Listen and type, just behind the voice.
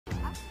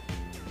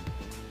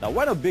Now,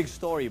 when a big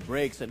story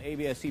breaks and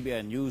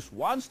ABS-CBN News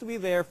wants to be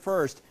there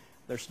first,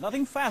 there's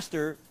nothing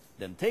faster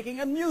than taking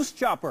a news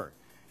chopper.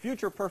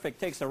 Future Perfect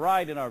takes a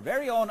ride in our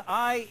very own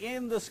Eye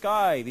in the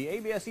Sky, the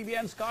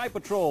ABS-CBN Sky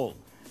Patrol,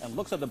 and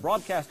looks at the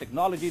broadcast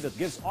technology that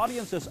gives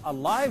audiences a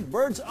live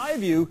bird's eye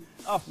view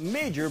of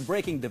major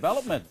breaking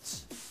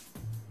developments.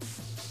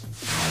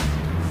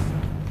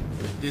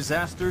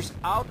 Disasters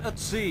out at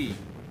sea,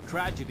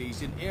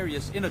 tragedies in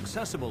areas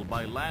inaccessible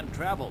by land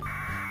travel,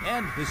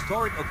 and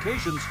historic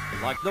occasions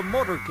like the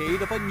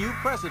motorcade of a new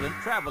president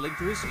traveling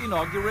to his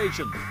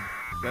inauguration.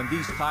 When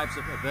these types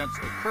of events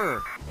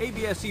occur,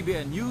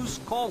 ABS-CBN News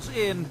calls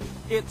in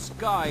its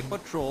Sky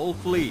Patrol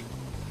fleet.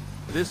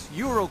 This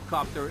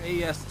Eurocopter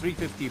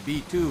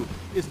AS-350B2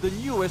 is the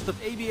newest of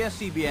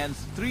ABS-CBN's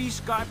 3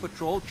 Sky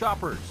Patrol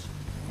choppers.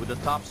 With a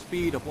top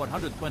speed of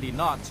 120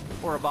 knots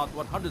or about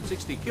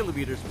 160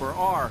 kilometers per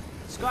hour,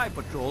 Sky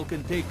Patrol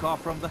can take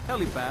off from the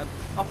helipad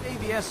of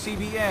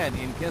ABS-CBN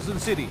in Quezon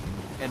City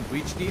and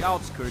reach the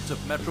outskirts of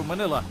Metro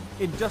Manila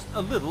in just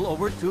a little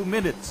over 2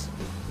 minutes.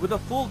 With a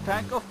full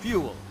tank of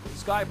fuel,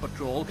 Sky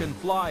Patrol can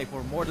fly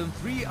for more than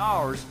 3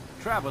 hours,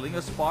 traveling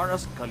as far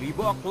as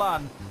Calibo,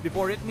 Aklan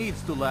before it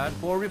needs to land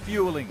for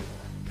refueling.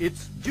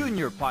 Its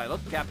junior pilot,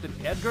 Captain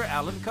Edgar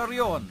Allen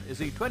Carrion, is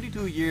a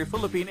 22-year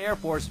Philippine Air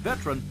Force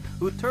veteran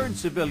who turned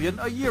civilian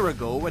a year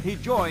ago when he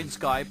joined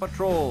Sky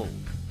Patrol.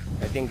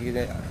 I think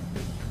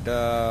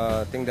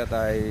the thing that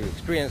I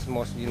experienced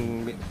most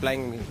in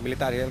flying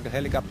military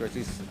helicopters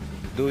is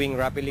doing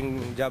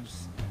rappelling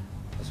jobs.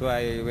 That's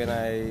why when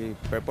I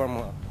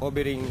perform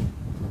hovering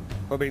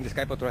the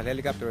Sky Patrol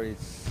helicopter,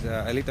 it's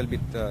a little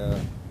bit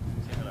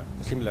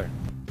similar.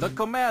 The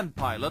command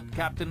pilot,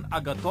 Captain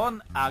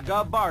Agaton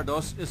Aga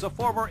Bardos, is a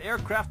former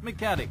aircraft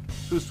mechanic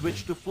who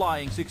switched to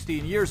flying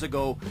 16 years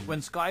ago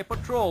when Sky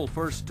Patrol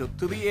first took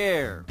to the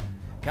air.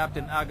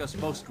 Captain Aga's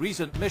most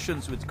recent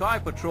missions with Sky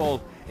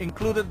Patrol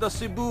included the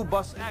Cebu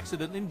bus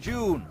accident in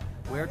June,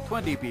 where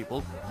 20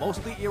 people,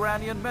 mostly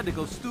Iranian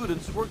medical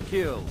students, were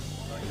killed.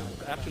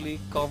 You actually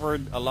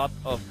covered a lot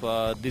of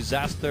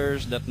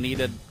disasters that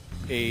needed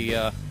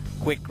a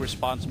quick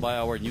response by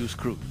our news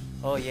crew.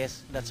 Oh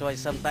yes, that's why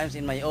sometimes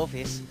in my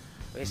office,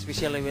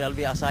 especially when I'll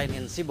be assigned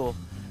in Cebu,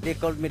 they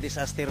called me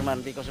disaster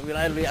man because when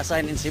I'll be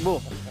assigned in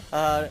Cebu,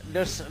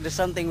 there's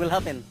something will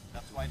happen.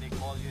 That's why they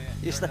call you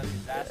the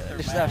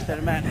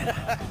disaster man.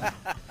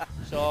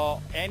 So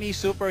any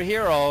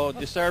superhero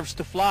deserves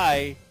to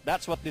fly.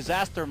 That's what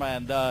Disaster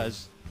Man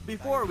does.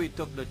 Before we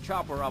took the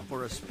chopper up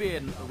for a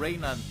spin,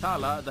 Reynan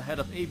Tala, the head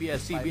of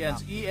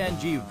ABS-CBN's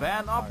ENG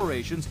van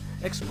operations,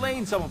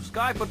 explained some of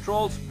Sky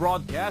Patrol's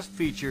broadcast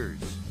features.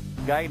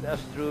 Guide us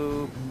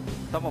through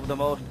some of the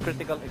most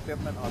critical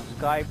equipment on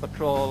Sky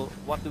Patrol.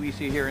 What do we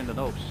see here in the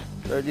nose?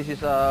 Sir, this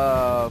is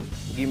a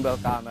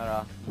gimbal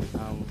camera.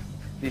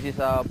 This is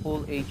a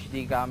full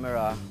HD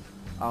camera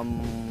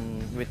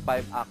with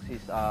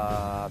 5-axis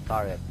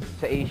turret.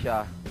 Sa Asia,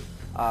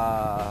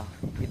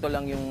 ito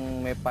lang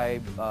yung may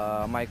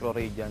 5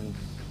 micro-radians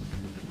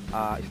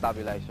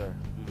stabilizer.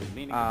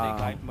 Meaning to say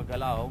kahit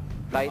magalaw,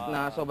 kahit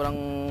na sobrang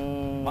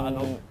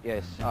maalog?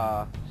 Yes.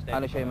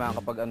 Ano siya yung mga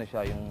kapag ano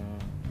siya, yung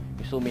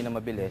zoom in na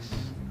mabilis.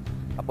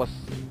 Tapos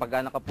pag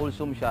naka-full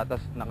zoom siya,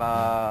 tapos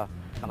naka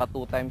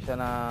 2 times siya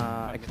na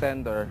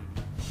extender,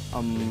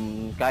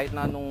 kahit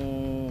na nung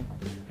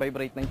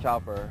vibrate ng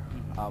chopper,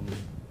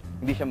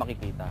 hindi siya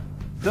makikita.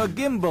 The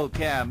gimbal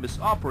cam is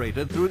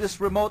operated through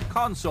this remote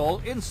console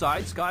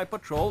inside Sky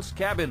Patrol's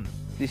cabin.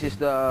 This is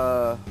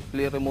the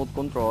fully remote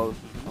control.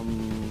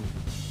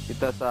 It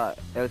has a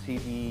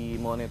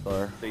LCD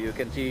monitor. So you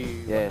can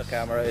see Yes. what the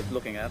camera is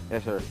looking at.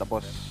 Yes, sir.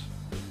 Tapos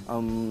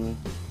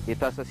it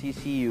has a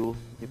CCU.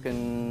 You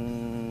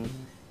can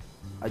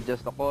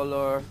adjust the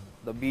color,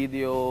 the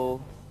video,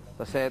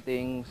 the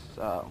settings,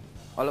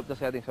 all of the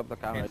settings of the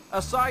camera.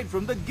 Aside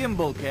from the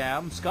gimbal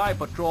cam, Sky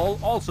Patrol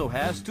also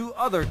has 2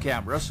 other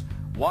cameras.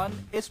 One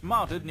is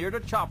mounted near the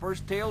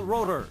chopper's tail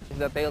rotor. This is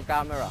the tail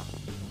camera.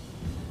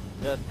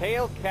 The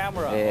tail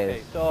camera.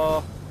 Yes. Okay,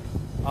 so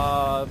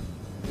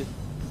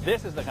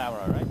this is the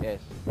camera, right?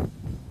 Yes.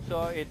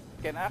 So it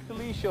can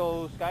actually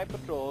show Sky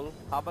Patrol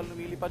habang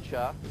lumilipad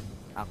siya.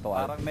 Actual.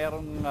 Parang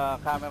merong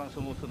kamerang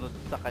sumusunod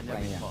sa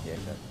kanya mismo. Yes,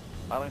 sir.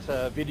 Parang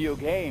sa video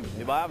game,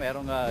 di ba?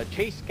 Merong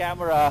chase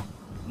camera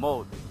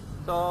mode.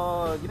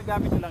 So,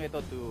 ginagamit nyo lang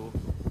ito to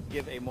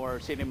give a more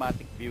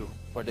cinematic view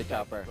For the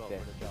chopper. For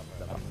Yes. the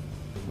chopper.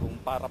 Kung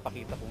para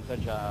pakita kung saan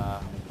siya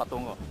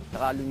patungo.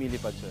 Saka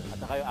lumilipad, sir.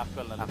 At saka yung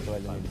actual na Actual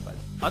lumilipad.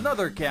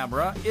 Another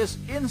camera is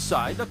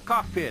inside the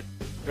cockpit.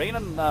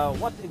 Reynan,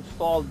 what's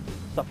installed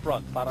sa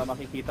front para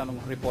makikita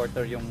ng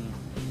reporter yung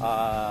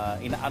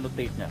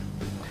ina-annotate niya?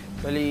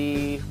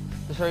 Actually,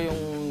 ito sir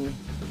yung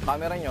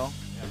camera nyo.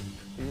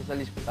 This is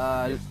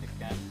a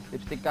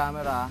lipstick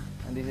camera,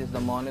 and this is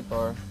the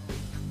monitor.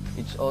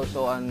 It's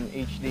also an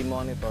HD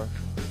monitor.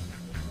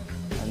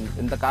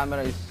 And the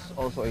camera is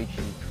also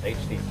HD.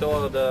 HD.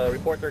 So the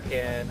reporter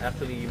can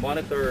actually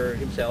monitor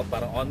himself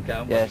para on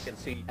cam, what Yes. he can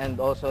see, And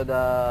also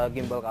the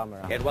gimbal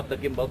camera. and what the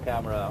gimbal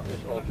camera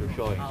is also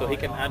showing. So he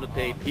can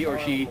annotate, he or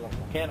she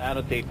can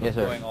annotate what's Yes,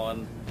 sir. going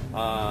on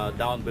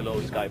down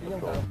below Sky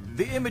Patrol.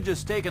 The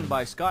images taken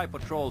by Sky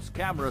Patrol's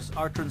cameras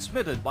are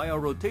transmitted by a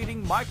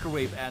rotating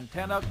microwave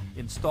antenna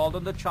installed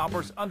on the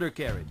chopper's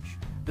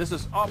undercarriage. This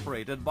is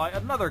operated by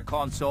another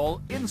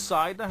console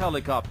inside the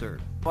helicopter.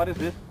 What is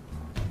this?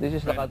 This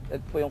is the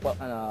ito po yung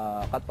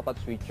cut-to-cut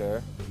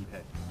switcher.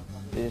 Okay.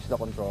 This is the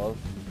control.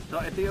 So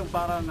ito yung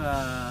parang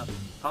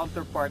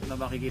counterpart na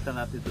makikita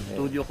natin sa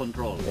studio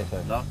control. Yes,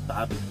 sir. No?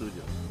 Sa ating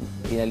studio.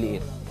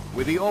 Pinaliit.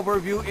 With the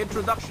overview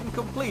introduction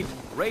complete,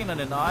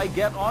 Raynan and I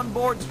get on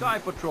board Sky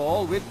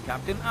Patrol with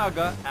Captain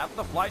Aga at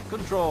the flight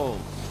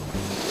controls.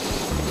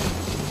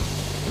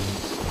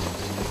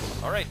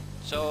 All right,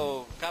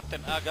 so Captain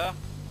Aga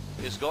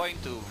is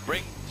going to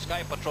bring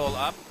Sky Patrol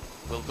up.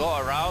 We'll go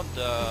around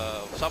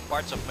some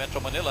parts of Metro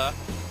Manila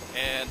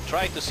and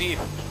try to see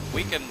if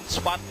we can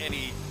spot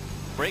any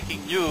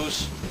breaking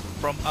news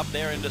from up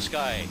there in the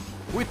sky.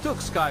 We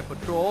took Sky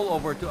Patrol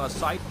over to a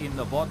site in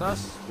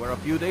Navotas where a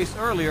few days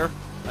earlier,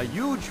 a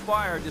huge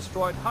fire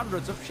destroyed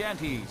hundreds of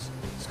shanties.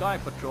 Sky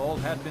Patrol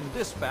had been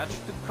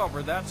dispatched to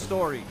cover that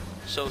story.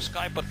 So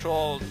Sky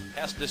Patrol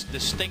has this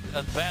distinct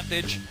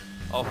advantage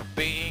of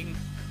being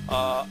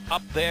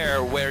up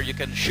there where you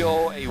can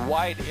show a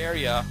wide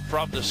area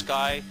from the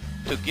sky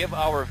to give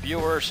our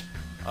viewers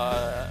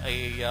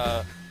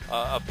a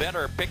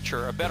better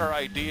picture, a better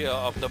idea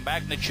of the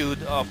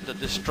magnitude of the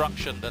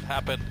destruction that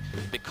happened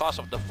because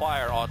of the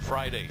fire on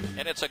Friday.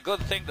 And it's a good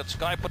thing that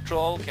Sky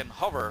Patrol can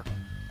hover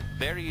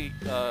very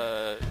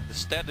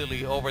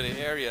steadily over the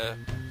area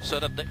so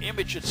that the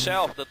image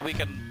itself that we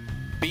can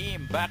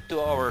beam back to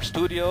our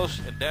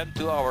studios and then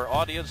to our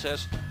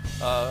audiences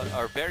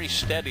are very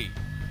steady.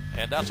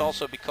 And that's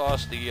also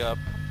because the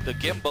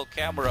gimbal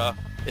camera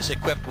is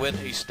equipped with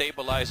a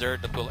stabilizer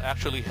that will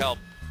actually help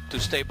to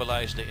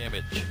stabilize the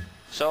image.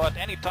 So at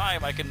any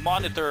time I can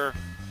monitor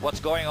what's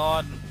going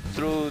on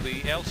through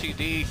the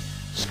LCD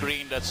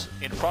screen that's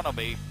in front of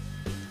me.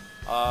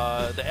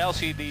 The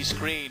LCD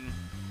screen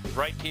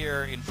right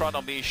here in front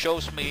of me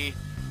shows me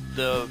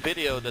the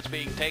video that's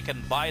being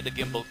taken by the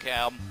gimbal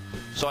cam,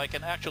 so I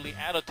can actually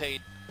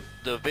annotate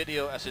the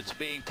video as it's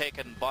being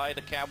taken by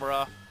the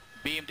camera,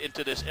 beamed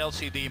into this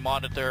LCD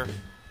monitor,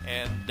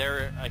 and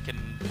there I can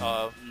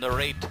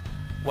narrate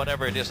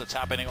whatever it is that's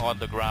happening on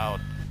the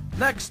ground.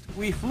 Next,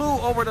 we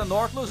flew over the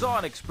North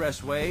Luzon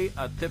Expressway,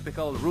 a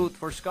typical route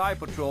for Sky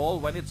Patrol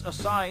when it's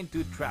assigned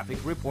to traffic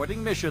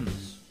reporting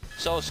missions.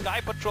 So Sky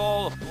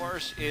Patrol, of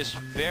course, is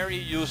very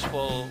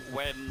useful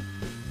when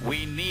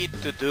we need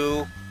to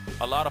do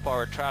a lot of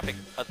our traffic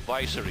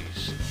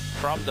advisories.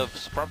 From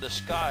the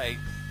sky,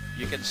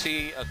 you can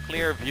see a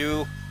clear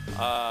view,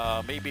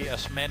 maybe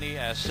as many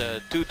as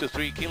 2 to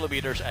 3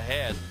 kilometers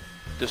ahead,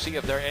 to see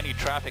if there are any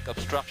traffic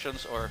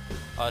obstructions or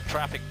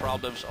traffic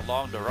problems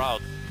along the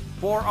route.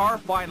 For our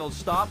final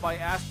stop, I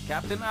asked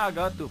Captain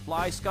Aga to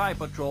fly Sky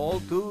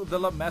Patrol to the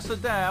La Mesa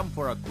Dam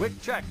for a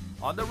quick check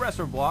on the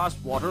reservoir's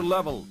water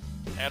level.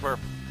 And we're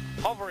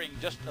hovering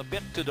just a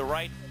bit to the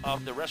right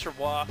of the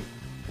reservoir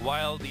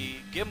while the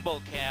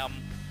gimbal cam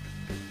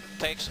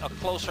takes a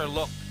closer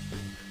look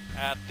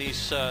at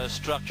these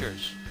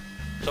structures.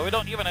 So we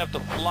don't even have to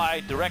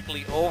fly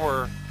directly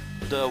over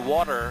the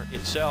water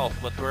itself,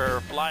 but we're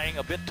flying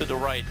a bit to the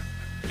right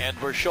and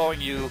we're showing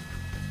you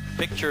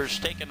pictures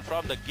taken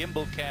from the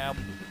gimbal cam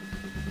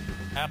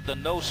at the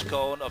nose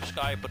cone of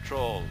Sky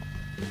Patrol.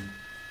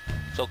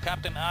 So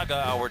Captain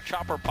Aga, our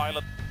chopper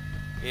pilot,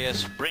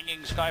 is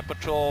bringing Sky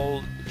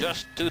Patrol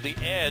just to the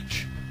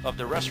edge of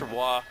the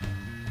reservoir,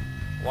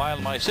 while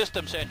my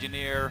systems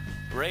engineer,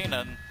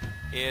 Raynan,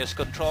 is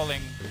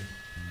controlling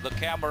the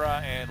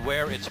camera and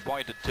where it's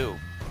pointed to.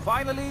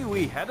 Finally,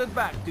 we headed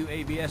back to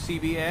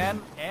ABS-CBN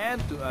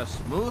and to a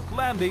smooth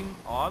landing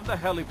on the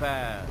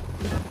helipad.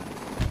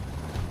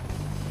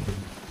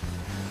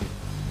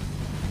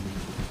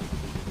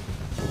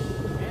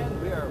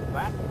 And we are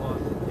back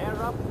on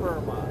terra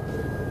firma.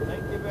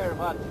 Thank you very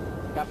much,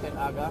 Captain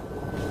Aga.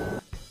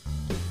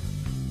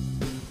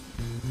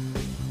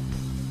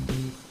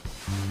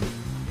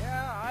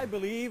 Yeah, I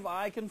believe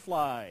I can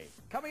fly.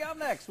 Coming up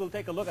next, we'll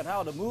take a look at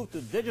how the move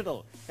to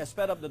digital has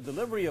sped up the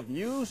delivery of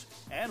news,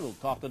 and we'll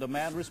talk to the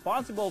man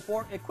responsible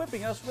for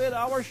equipping us with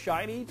our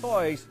shiny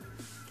toys.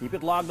 Keep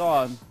it logged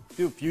on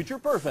to Future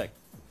Perfect.